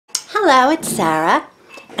Hello, it's Sarah,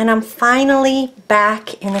 and I'm finally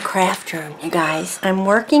back in the craft room, you guys. I'm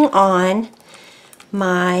working on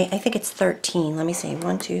my, I think it's 13. Let me see.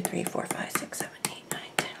 1, 2, 3, 4, 5, 6, 7, 8, 9,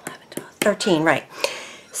 10, 11, 12, 13, right.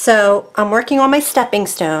 So I'm working on my stepping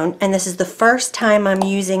stone, and this is the first time I'm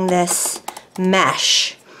using this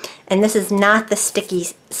mesh. And this is not the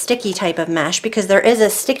sticky type of mesh, because there is a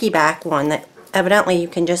sticky back one that evidently you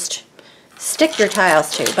can just stick your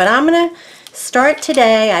tiles to. But I'm going to start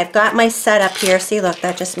today. I've got my setup here. See, look,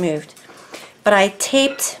 that just moved. But I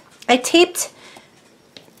taped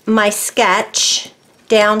my sketch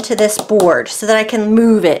down to this board so that I can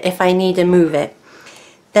move it if I need to move it.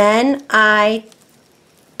 Then I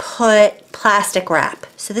put plastic wrap.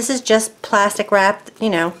 So this is just plastic wrap, you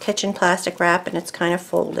know, kitchen plastic wrap, and it's kind of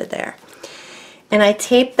folded there. And I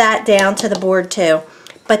taped that down to the board too.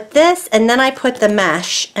 But this, and then I put the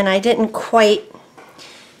mesh, and I didn't quite.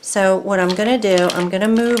 So what I'm going to do, I'm going to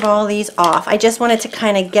move all these off. I just wanted to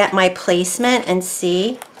kind of get my placement and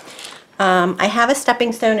see. I have a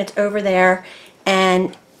stepping stone, it's over there,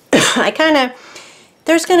 and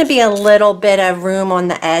there's going to be a little bit of room on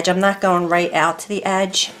the edge. I'm not going right out to the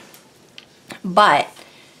edge. But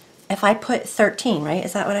if I put 13, right?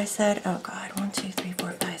 Is that what I said? Oh God, 1, 2, 3,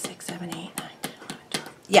 4, 5, 6, 7, 8, 9, 10, 11, 12.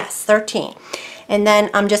 Yes, 13. And then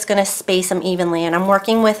I'm just going to space them evenly, and I'm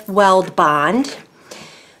working with Weld Bond.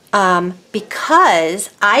 Because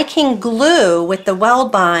I can glue with the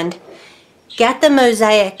Weld Bond, get the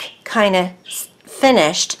mosaic kind of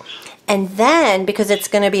finished, and then because it's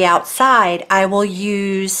going to be outside, I will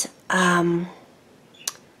use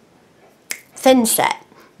thinset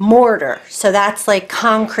mortar. So that's like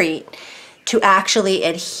concrete to actually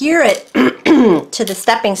adhere it to the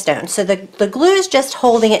stepping stone. So the glue is just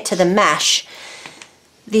holding it to the mesh.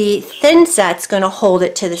 The thinset's going to hold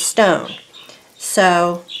it to the stone.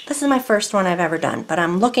 So this is my first one I've ever done, but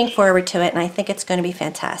I'm looking forward to it, and I think it's going to be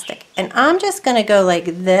fantastic. And I'm just going to go like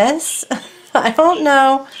this. I don't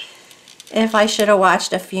know if I should have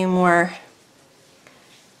watched a few more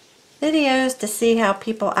videos to see how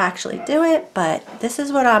people actually do it, but this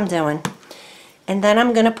is what I'm doing. And then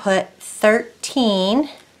I'm going to put 13,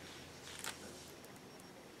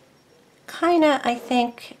 kind of, I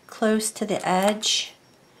think, close to the edge.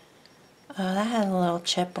 Oh, that has a little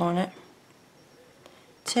chip on it.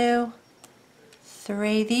 2,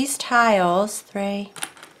 3, these tiles, 3,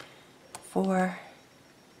 4,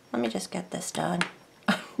 let me just get this done.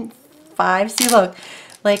 5, see, look,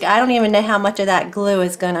 like I don't even know how much of that glue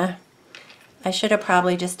is gonna, I should have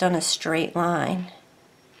probably just done a straight line.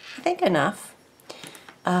 I think enough.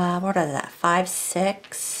 What is that, 5,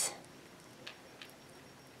 6,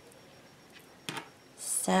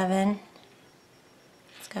 7,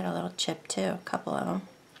 it's got a little chip too, a couple of them.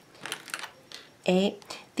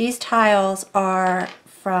 8. These tiles are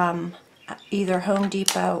from either Home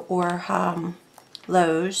Depot or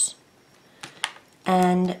Lowe's,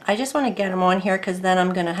 and I just want to get them on here because then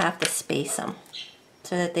I'm going to have to space them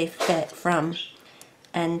so that they fit from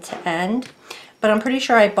end to end. But I'm pretty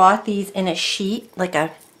sure I bought these in a sheet, like a,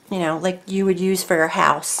 you know, like you would use for your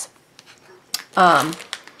house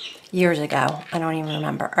years ago. I don't even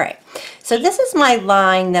remember. All right, so this is my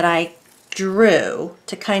line that I drew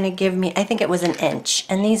to kind of give me, I think it was 1 inch,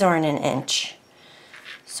 and these aren't 1 inch.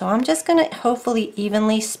 So I'm just going to hopefully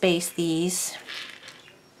evenly space these.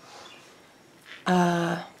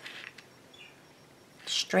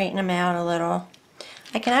 Straighten them out a little.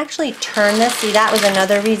 I can actually turn this. See, that was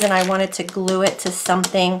another reason I wanted to glue it to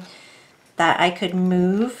something that I could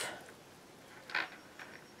move.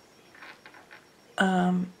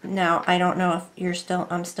 Now I don't know if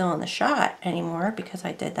I'm still in the shot anymore because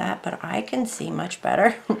I did that, but I can see much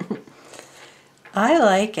better. I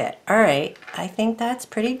like it. Alright, I think that's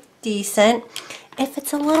pretty decent. If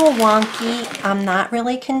it's a little wonky, I'm not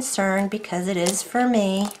really concerned because it is for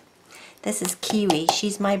me. This is Kiwi.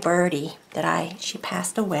 She's my birdie she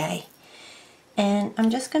passed away. And I'm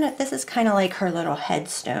just gonna, this is kind of like her little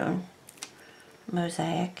headstone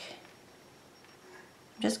mosaic.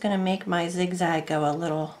 I'm just going to make my zigzag go a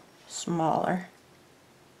little smaller.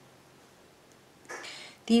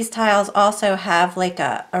 These tiles also have like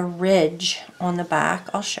a ridge on the back.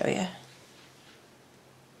 I'll show you.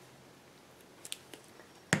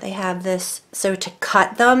 They have this, so to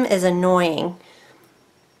cut them is annoying.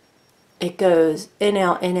 It goes in,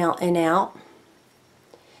 out, in, out, in, out.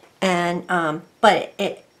 And, but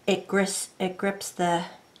it grips the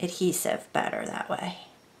adhesive better that way.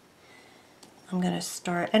 I'm going to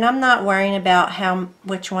start, and I'm not worrying about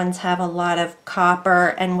which ones have a lot of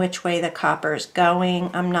copper and which way the copper is going.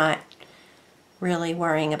 I'm not really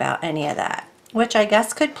worrying about any of that, which I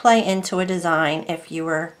guess could play into a design if you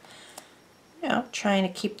were you know, trying to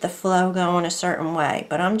keep the flow going a certain way,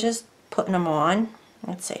 but I'm just putting them on.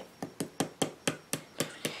 Let's see.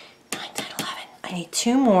 9, 10, 11. I need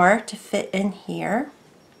 2 more to fit in here,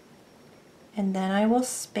 and then I will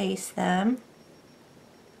space them.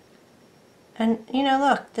 And you know,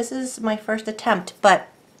 look, this is my first attempt, but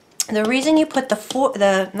the reason you put the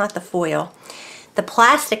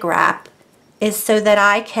plastic wrap is so that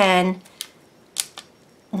I can,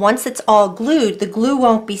 once it's all glued, the glue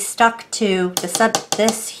won't be stuck to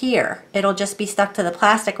this here. It'll just be stuck to the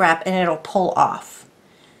plastic wrap and it'll pull off.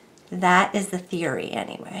 That is the theory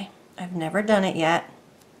anyway. I've never done it yet.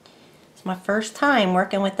 It's my first time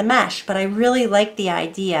working with the mesh, but I really like the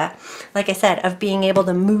idea, like I said, of being able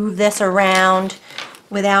to move this around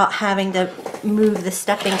without having to move the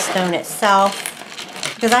stepping stone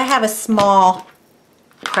itself, because I have a small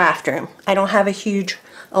craft room. I don't have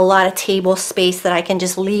a lot of table space that I can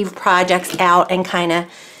just leave projects out and kind of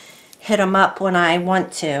hit them up when I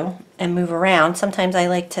want to and move around. Sometimes I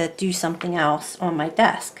like to do something else on my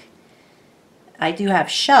desk. I do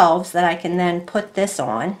have shelves that I can then put this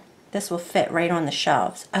on. This will fit right on the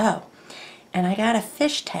shelves. Oh, and I got a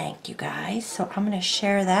fish tank, you guys, so I'm going to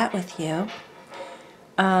share that with you.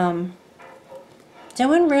 Doing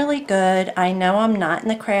really good. I know I'm not in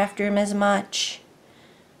the craft room as much,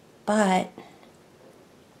 but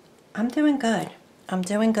I'm doing good. I'm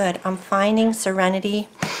doing good. I'm finding serenity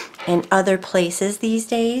in other places these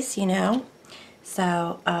days, you know.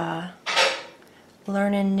 So,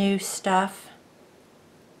 learning new stuff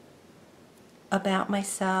about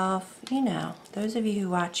myself. You know, those of you who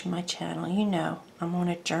watch my channel, you know I'm on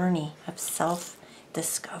a journey of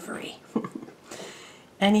self-discovery.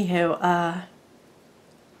 Anywho,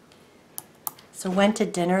 so went to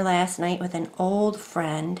dinner last night with an old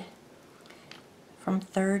friend from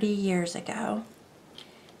 30 years ago.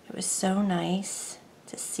 It was so nice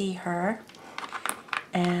to see her.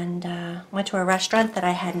 And went to a restaurant that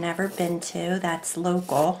I had never been to that's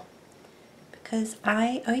local, because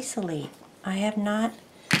I isolate. I have not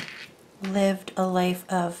lived a life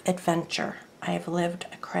of adventure. I have lived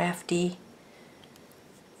a crafty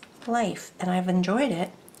life, and I've enjoyed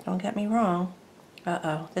it. Don't get me wrong.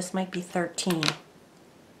 Uh-oh, this might be 13.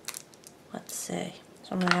 Let's see.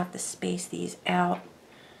 So I'm going to have to space these out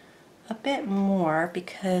a bit more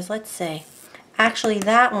because, let's see. Actually,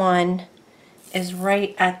 that one is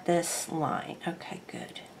right at this line. Okay,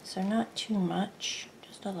 good. So not too much,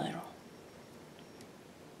 just a little.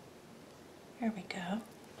 There we go.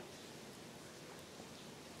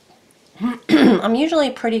 I'm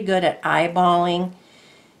usually pretty good at eyeballing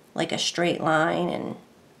like a straight line, and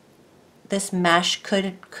this mesh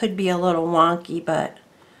could be a little wonky, but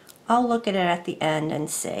I'll look at it at the end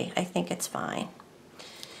and see. I think it's fine.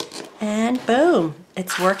 And boom,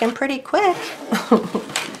 it's working pretty quick.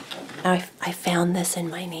 I found this in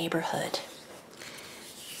my neighborhood.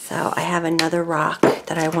 So I have another rock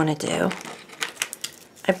that I want to do.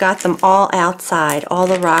 I've got them all outside. All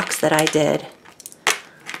the rocks that I did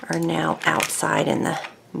are now outside in the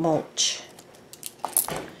mulch.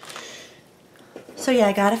 So yeah,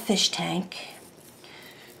 I got a fish tank.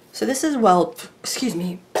 So this is excuse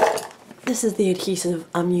me, this is the adhesive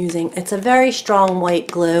I'm using. It's a very strong white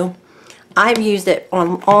glue. I've used it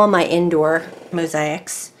on all my indoor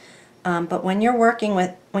mosaics. But when you're working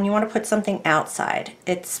with, when you want to put something outside,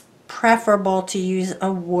 it's preferable to use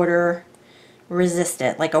a water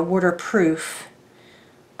resistant, like a waterproof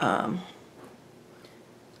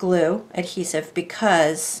glue adhesive,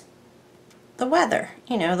 because the weather,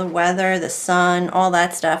 you know, the weather, the sun, all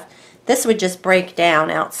that stuff, this would just break down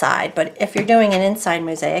outside. But if you're doing an inside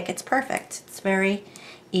mosaic, it's perfect. It's very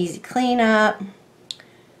easy cleanup,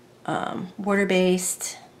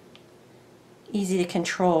 water-based, easy to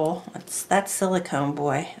control. That's silicone,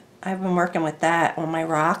 boy. I've been working with that on my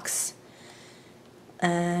rocks,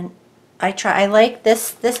 and I like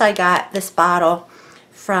this. I got this bottle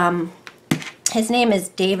from, his name is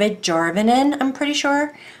David Jarvinen, I'm pretty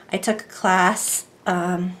sure. I took a class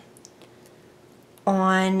on,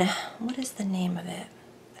 what is the name of it?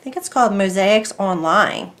 I think it's called Mosaics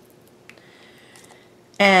Online.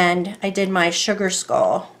 And I did my sugar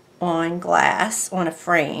skull on glass, on a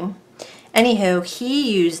frame. Anywho,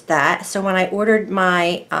 he used that, so when I ordered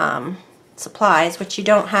my supplies, which you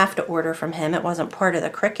don't have to order from him, it wasn't part of the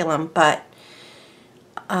curriculum, but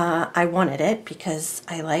I wanted it because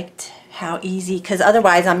I liked how easy, because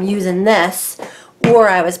otherwise I'm using this, or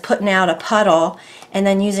I was putting out a puddle and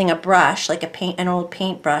then using a brush, like an old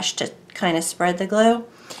paintbrush, to kind of spread the glue,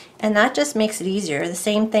 and that just makes it easier. The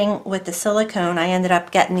same thing with the silicone. I ended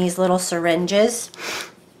up getting these little syringes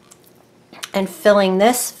and filling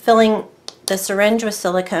the the syringe was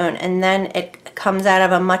silicone, and then it comes out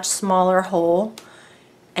of a much smaller hole,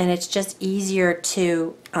 and it's just easier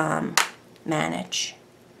to manage.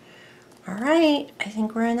 All right, I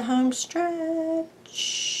think we're in the home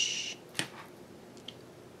stretch.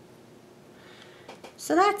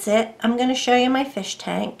 So that's it. I'm going to show you my fish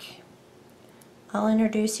tank. I'll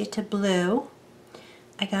introduce you to Blue.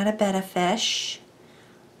 I got a betta fish.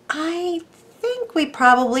 I think we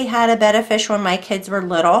probably had a betta fish when my kids were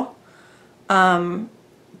little.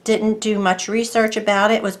 Didn't do much research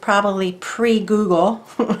about it. It was probably pre-Google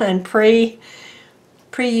and pre-YouTube.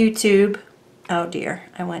 Oh dear,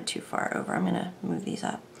 I went too far over. I'm going to move these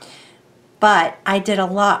up. But I did a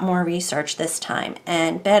lot more research this time.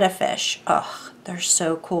 And betta fish, oh, they're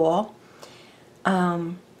so cool.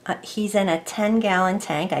 He's in a 10-gallon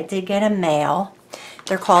tank. I did get a male.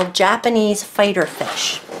 They're called Japanese fighter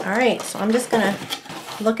fish. All right, so I'm just going to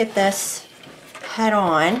look at this head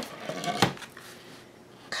on.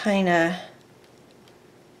 Kind of,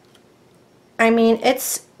 I mean,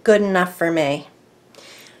 it's good enough for me.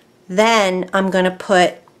 Then I'm going to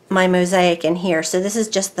put my Mosaic in here. So this is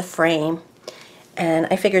just the frame, and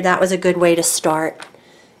I figured that was a good way to start.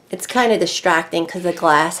 It's kind of distracting because the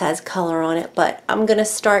glass has color on it, but I'm going to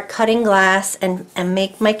start cutting glass and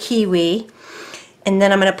make my kiwi, and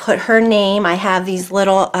then I'm going to put her name. I have these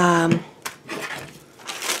little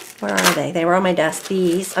where are they? They were on my desk.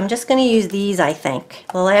 These. I'm just going to use these, I think.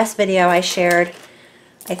 The last video I shared,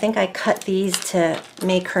 I think I cut these to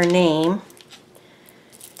make her name.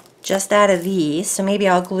 Just out of these. So maybe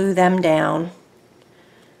I'll glue them down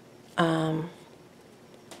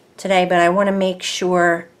today. But I want to make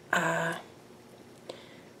sure I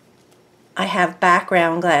have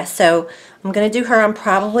background glass. So I'm going to do her. I'm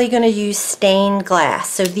probably going to use stained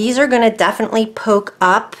glass. So these are going to definitely poke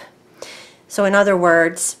up. So in other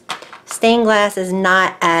words, stained glass is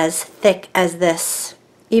not as thick as this,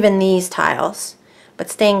 even these tiles, but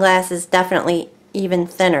stained glass is definitely even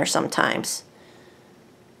thinner sometimes.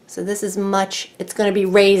 So this is much, it's going to be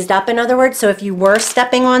raised up, in other words, so if you were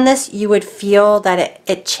stepping on this, you would feel that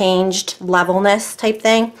it changed levelness type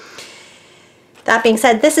thing. That being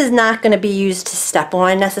said, this is not going to be used to step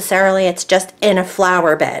on necessarily. It's just in a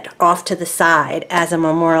flower bed off to the side as a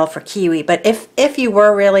memorial for kiwi. But if you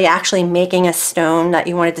were really actually making a stone that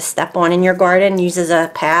you wanted to step on in your garden, use as a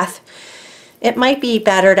path, it might be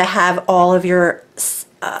better to have all of your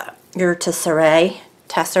tesserae,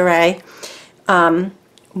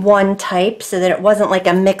 one type, so that it wasn't like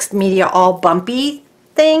a mixed media all bumpy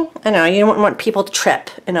thing. I know you don't want people to trip,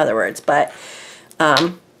 in other words, but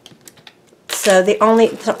so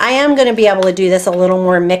I am going to be able to do this a little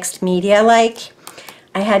more mixed media like.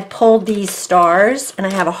 I had pulled these stars, and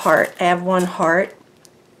I have a heart. I have one heart.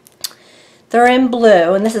 They're in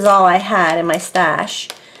blue, and this is all I had in my stash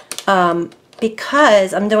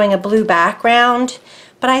because I'm doing a blue background.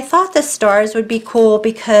 But I thought the stars would be cool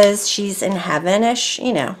because she's in heaven-ish,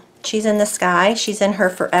 you know. She's in the sky. She's in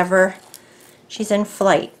her forever. She's in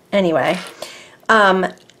flight. Anyway,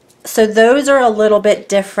 so those are a little bit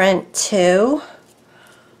different too,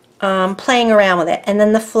 playing around with it. And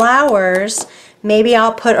then the flowers, maybe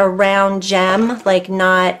I'll put a round gem, like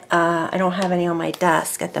not, I don't have any on my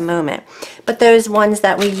desk at the moment, but those ones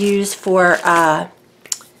that we use for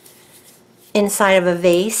inside of a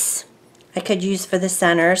vase, I could use for the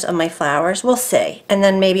centers of my flowers. We'll see. And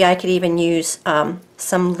then maybe I could even use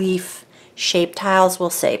some leaf shape tiles.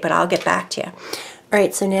 We'll see, but I'll get back to you. All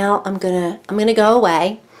right, so now I'm gonna go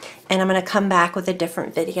away, and I'm gonna come back with a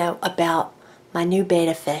different video about my new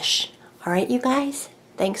betta fish. All right, you guys,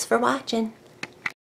 thanks for watching.